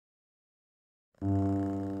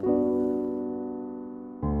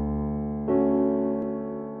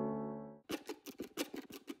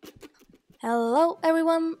Hello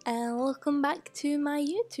everyone and welcome back to my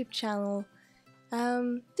YouTube channel.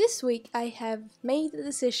 This week I have made the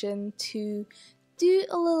decision to do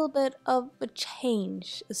a little bit of a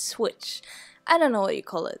change, a switch. I don't know what you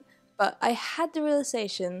call it, but I had the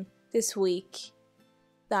realization this week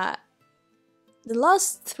that the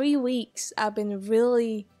last 3 weeks I've been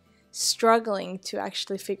really struggling to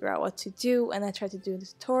actually figure out what to do, and I tried to do a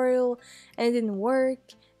tutorial and it didn't work,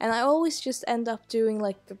 and I always just end up doing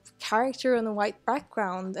like a character on a white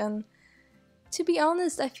background. And to be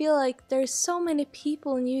honest, I feel like there's so many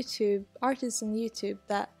people on YouTube, artists on YouTube,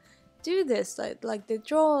 that do this, like they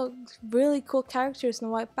draw really cool characters in a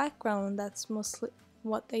white background. That's mostly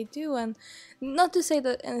what they do, and not to say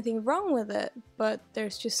that anything wrong with it, but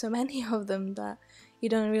there's just so many of them that you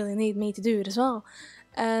don't really need me to do it as well.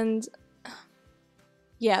 And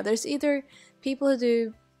yeah, there's either people who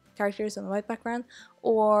do characters on a white background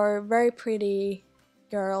or very pretty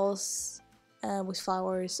girls with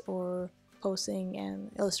flowers or posing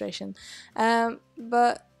and illustration,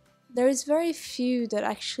 but there's very few that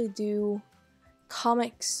actually do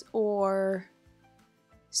comics or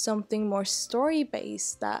something more story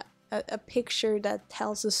based, that a picture that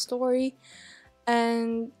tells a story.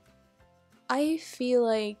 And I feel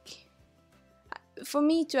like for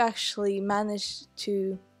me to actually manage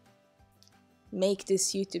to make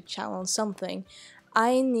this YouTube channel something,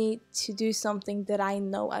 I need to do something that I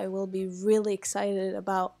know I will be really excited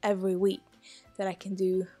about every week, that I can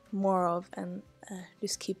do more of and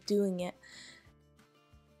just keep doing it.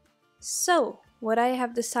 So what I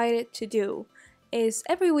have decided to do is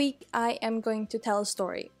every week I am going to tell a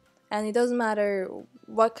story, and it doesn't matter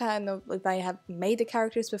what kind of, if I have made the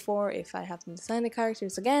characters before, if I have to design the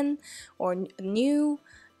characters again or new,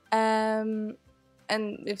 and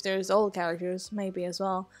if there's old characters maybe as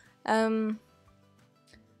well,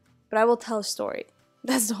 but I will tell a story.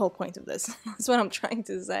 That's the whole point of this. That's what I'm trying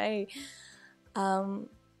to say.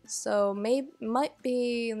 So might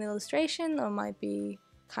be an illustration or might be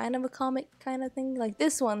kind of a comic kind of thing. Like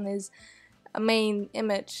this one is a main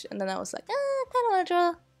image, and then I was like, I kind of want to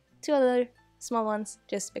draw 2 other small ones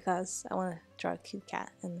just because I want to draw a cute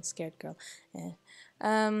cat and a scared girl. Yeah.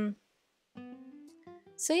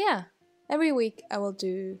 So yeah, every week I will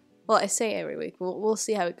do, well, I say every week, we'll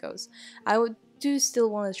see how it goes. I do still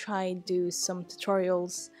want to try do some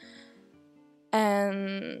tutorials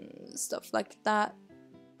and stuff like that,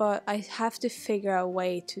 but I have to figure out a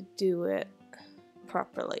way to do it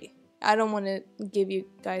properly. I don't want to give you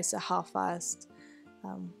guys a half-assed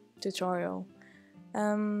tutorial.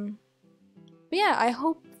 But yeah, I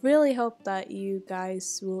really hope that you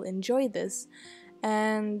guys will enjoy this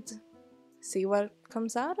and see what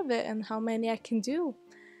comes out of it and how many I can do.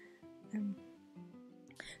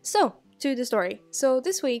 So, to the story. So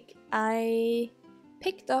this week I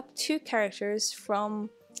picked up 2 characters from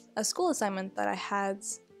a school assignment that I had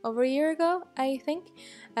over a year ago, I think,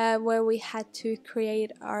 where we had to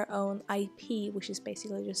create our own IP, which is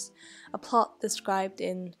basically just a plot described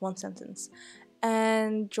in 1 sentence,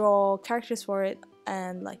 and draw characters for it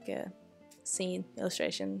and like a scene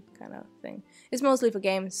illustration kind of thing. It's mostly for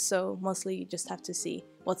games, so mostly you just have to see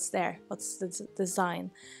what's there, what's the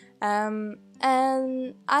design.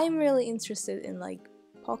 And I'm really interested in like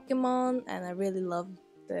Pokemon, and I really love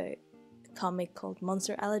the comic called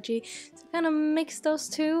Monster Allergy, so I kind of mixed those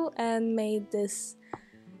two and made this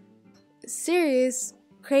series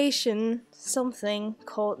creation, something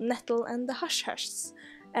called Nettle and the Hushush.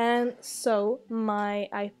 And so my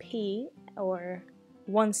IP, or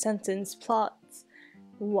 1 sentence plot,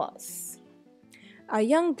 was: a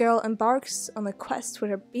young girl embarks on a quest with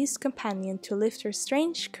her beast companion to lift her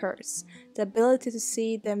strange curse, the ability to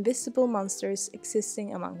see the invisible monsters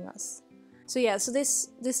existing among us. So yeah, so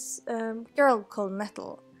this girl called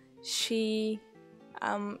Nettle, she,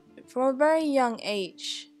 from a very young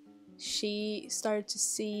age, she started to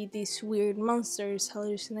see these weird monsters,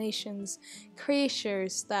 hallucinations,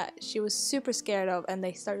 creatures that she was super scared of, and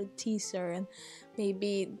they started to tease her and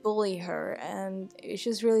maybe bully her, and it's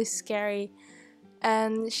just really scary.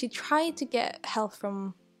 And she tried to get help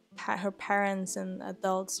from her parents and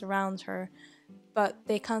adults around her, but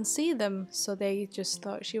they can't see them, so they just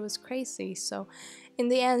thought she was crazy. So in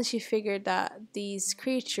the end she figured that these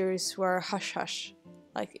creatures were hush-hush,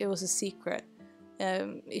 like it was a secret.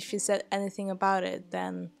 If she said anything about it,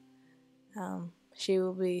 then she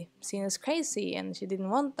will be seen as crazy, and she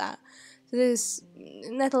didn't want that. So this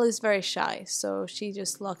Nettle is very shy, so she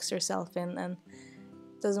just locks herself in and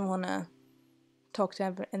doesn't want to talk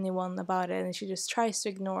to anyone about it, and she just tries to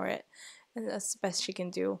ignore it, and that's the best she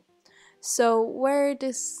can do. So where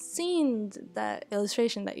this scene, that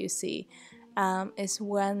illustration that you see, is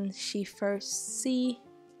when she first see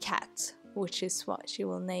cat, which is what she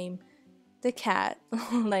will name the cat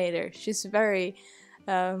later. She's very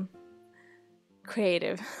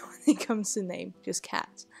creative when it comes to name, just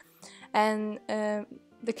cat. And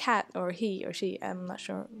the cat, or he or she, I'm not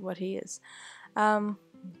sure what he is,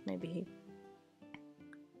 maybe he.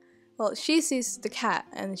 Well, she sees the cat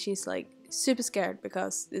and she's like super scared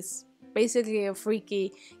because it's basically a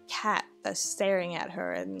freaky cat that's staring at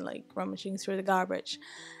her and like rummaging through the garbage.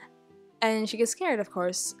 And she gets scared, of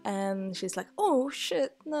course, and she's like, oh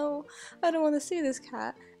shit, no, I don't want to see this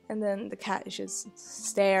cat. And then the cat is just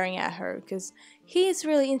staring at her because he's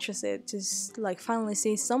really interested to like finally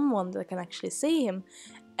see someone that can actually see him,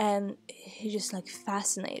 and he's just like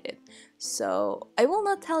fascinated. So I will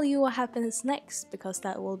not tell you what happens next because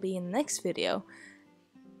that will be in the next video,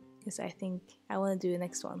 because I think I want to do the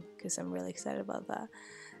next one because I'm really excited about that.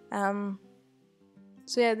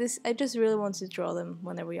 So yeah, I just really want to draw them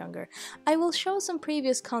when they were younger. I will show some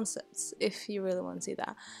previous concepts if you really want to see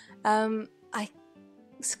that. I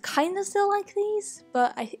kind of still like these,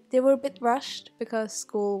 but they were a bit rushed because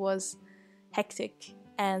school was hectic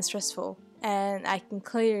and stressful, and I can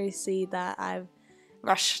clearly see that I've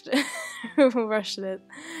rushed it,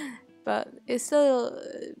 but it still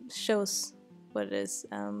shows what it is.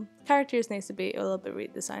 Characters needs to be a little bit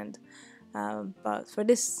redesigned, but for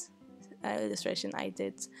this illustration I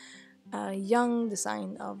did a young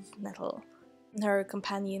design of Nettle and her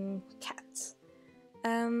companion cat.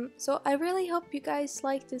 So I really hope you guys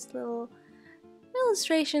like this little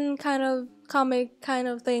illustration kind of comic kind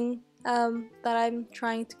of thing that I'm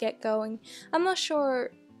trying to get going. I'm not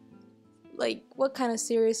sure like what kind of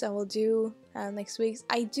series I will do next week.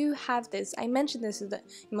 I do have this, I mentioned this in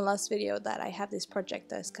my last video, that I have this project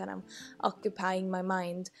that's kind of occupying my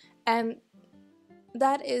mind, and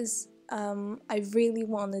that is I really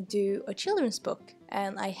want to do a children's book,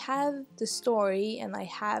 and I have the story and I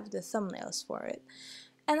have the thumbnails for it,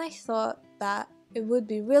 and I thought that it would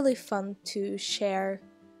be really fun to share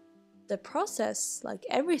the process, like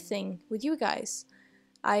everything, with you guys.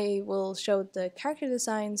 I will show the character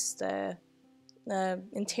designs, the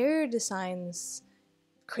interior designs,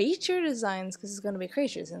 creature designs, because it's gonna be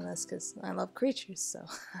creatures in this, because I love creatures, so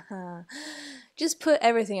just put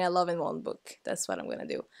everything I love in one book. That's what I'm gonna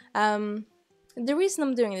do. The reason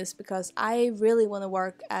I'm doing this is because I really want to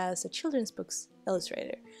work as a children's books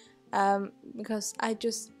illustrator, because I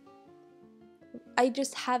just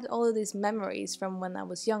have all of these memories from when I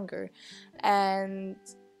was younger, and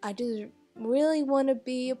I just really want to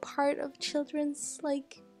be a part of children's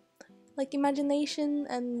like imagination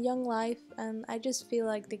and young life, and I just feel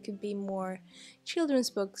like there could be more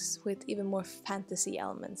children's books with even more fantasy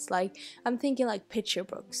elements. Like I'm thinking like picture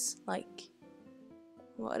books, like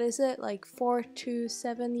what is it, like 4 to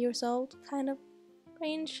 7 years old kind of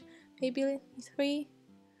range, maybe 3.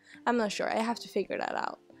 I'm not sure, I have to figure that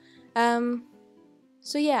out.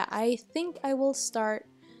 So yeah, I think I will start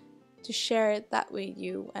to share that with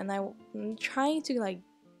you, and I'm trying to like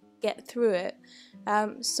get through it.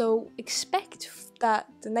 So expect that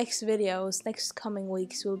the next videos, next coming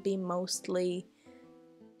weeks, will be mostly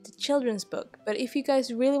the children's book. But if you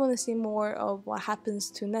guys really want to see more of what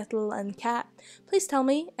happens to Nettle and Cat, please tell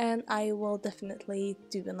me, and I will definitely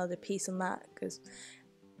do another piece on that, because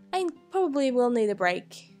I probably will need a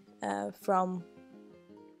break from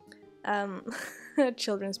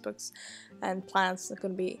children's books and plants. There's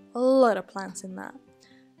gonna be a lot of plants in that.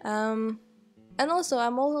 And also,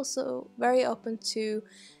 I'm also very open to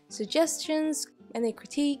suggestions, any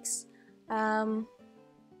critiques, and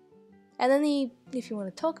if you want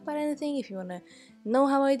to talk about anything, if you want to know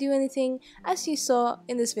how I do anything. As you saw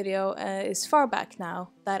in this video, it's far back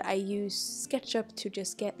now that I use SketchUp to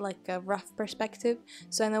just get like a rough perspective,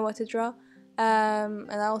 so I know what to draw.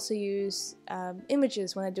 And I also use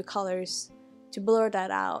images when I do colors to blur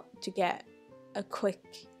that out to get a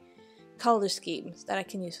quick color schemes that I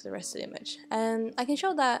can use for the rest of the image, and I can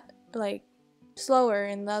show that like slower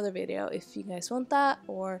in the other video if you guys want that,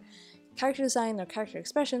 or character design or character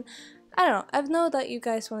expression. I don't know, I know that you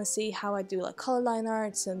guys want to see how I do like color line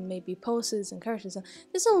arts and maybe poses and characters.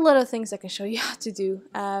 There's a lot of things I can show you how to do,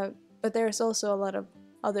 but there's also a lot of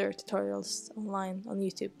other tutorials online on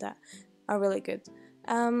YouTube that are really good.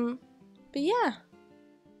 But yeah,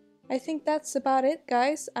 I think that's about it,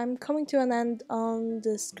 guys. I'm coming to an end on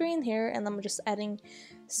the screen here, and I'm just adding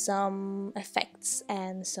some effects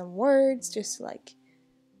and some words just to like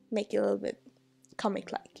make it a little bit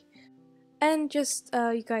comic-like. And just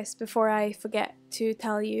you guys, before I forget to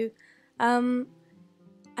tell you,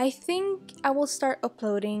 I think I will start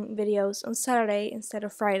uploading videos on Saturday instead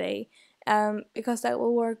of Friday, because that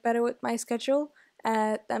will work better with my schedule.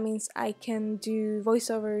 That means I can do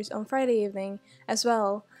voiceovers on Friday evening as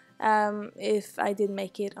well, if I did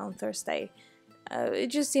make it on Thursday. It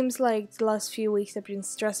just seems like the last few weeks I've been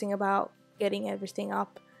stressing about getting everything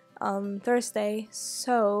up on Thursday,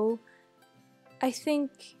 so I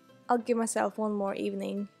think I'll give myself one more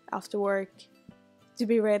evening after work to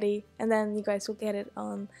be ready, and then you guys will get it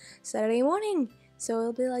on Saturday morning. So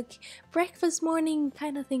it'll be like breakfast morning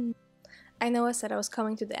kind of thing. I know I said I was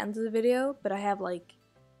coming to the end of the video, but I have like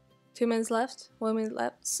 2 minutes left, 1 minute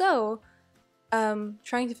left. So,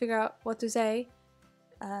 trying to figure out what to say.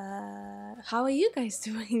 How are you guys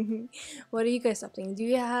doing? What are you guys up to? Do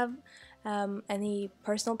you have any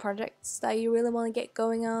personal projects that you really want to get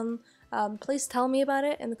going on? Please tell me about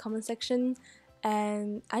it in the comment section.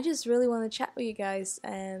 And I just really want to chat with you guys,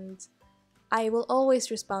 and I will always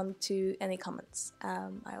respond to any comments.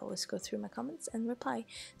 I always go through my comments and reply.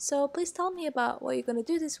 So please tell me about what you're gonna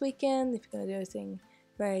do this weekend, if you're gonna do anything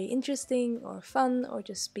very interesting or fun, or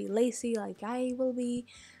just be lazy like I will be.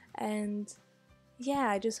 And yeah,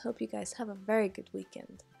 I just hope you guys have a very good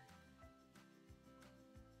weekend.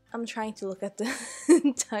 I'm trying to look at the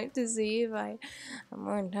time to see if I'm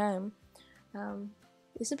more in time.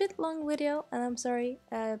 It's a bit long video, and I'm sorry,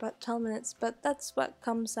 about 12 minutes, but that's what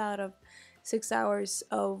comes out of 6 hours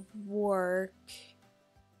of work.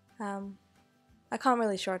 I can't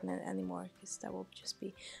really shorten it anymore because that will just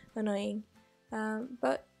be annoying.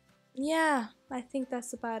 But yeah, I think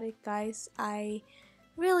that's about it, guys. I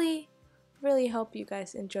really hope you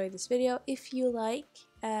guys enjoyed this video. If you like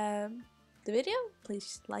the video,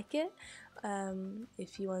 please like it.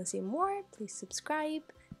 If you want to see more, please subscribe.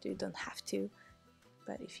 You don't have to,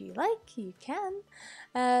 but if you like, you can.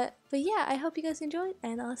 But yeah, I hope you guys enjoyed,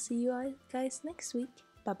 and I'll see you guys next week.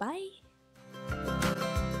 Bye bye.